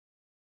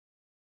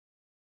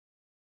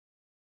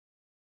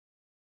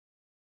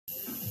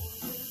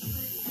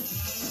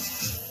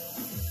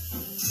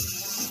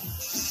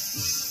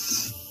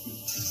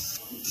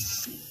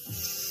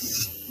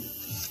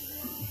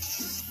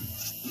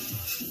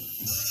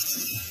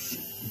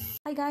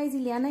Hi guys,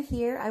 Ileana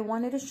here. I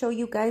wanted to show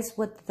you guys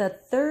what the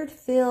third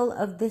fill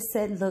of this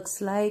set looks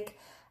like.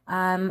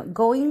 I'm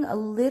going a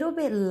little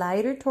bit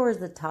lighter towards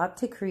the top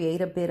to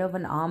create a bit of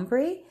an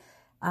ombre.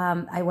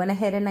 I went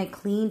ahead and I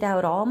cleaned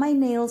out all my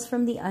nails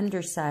from the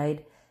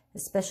underside.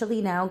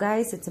 Especially now,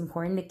 guys, it's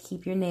important to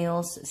keep your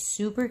nails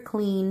super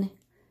clean,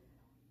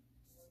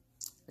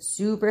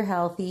 super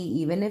healthy.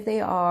 Even if they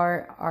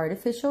are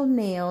artificial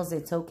nails,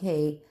 it's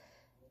okay.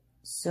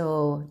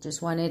 So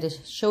just wanted to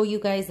show you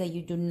guys that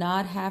you do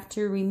not have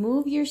to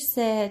remove your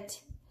set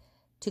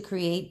to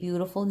create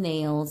beautiful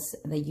nails,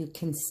 that you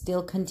can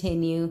still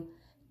continue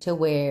to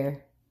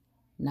wear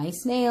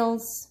nice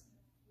nails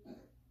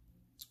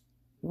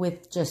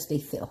with just a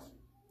fill.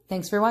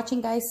 Thanks for watching,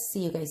 guys.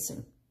 See you guys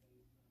soon.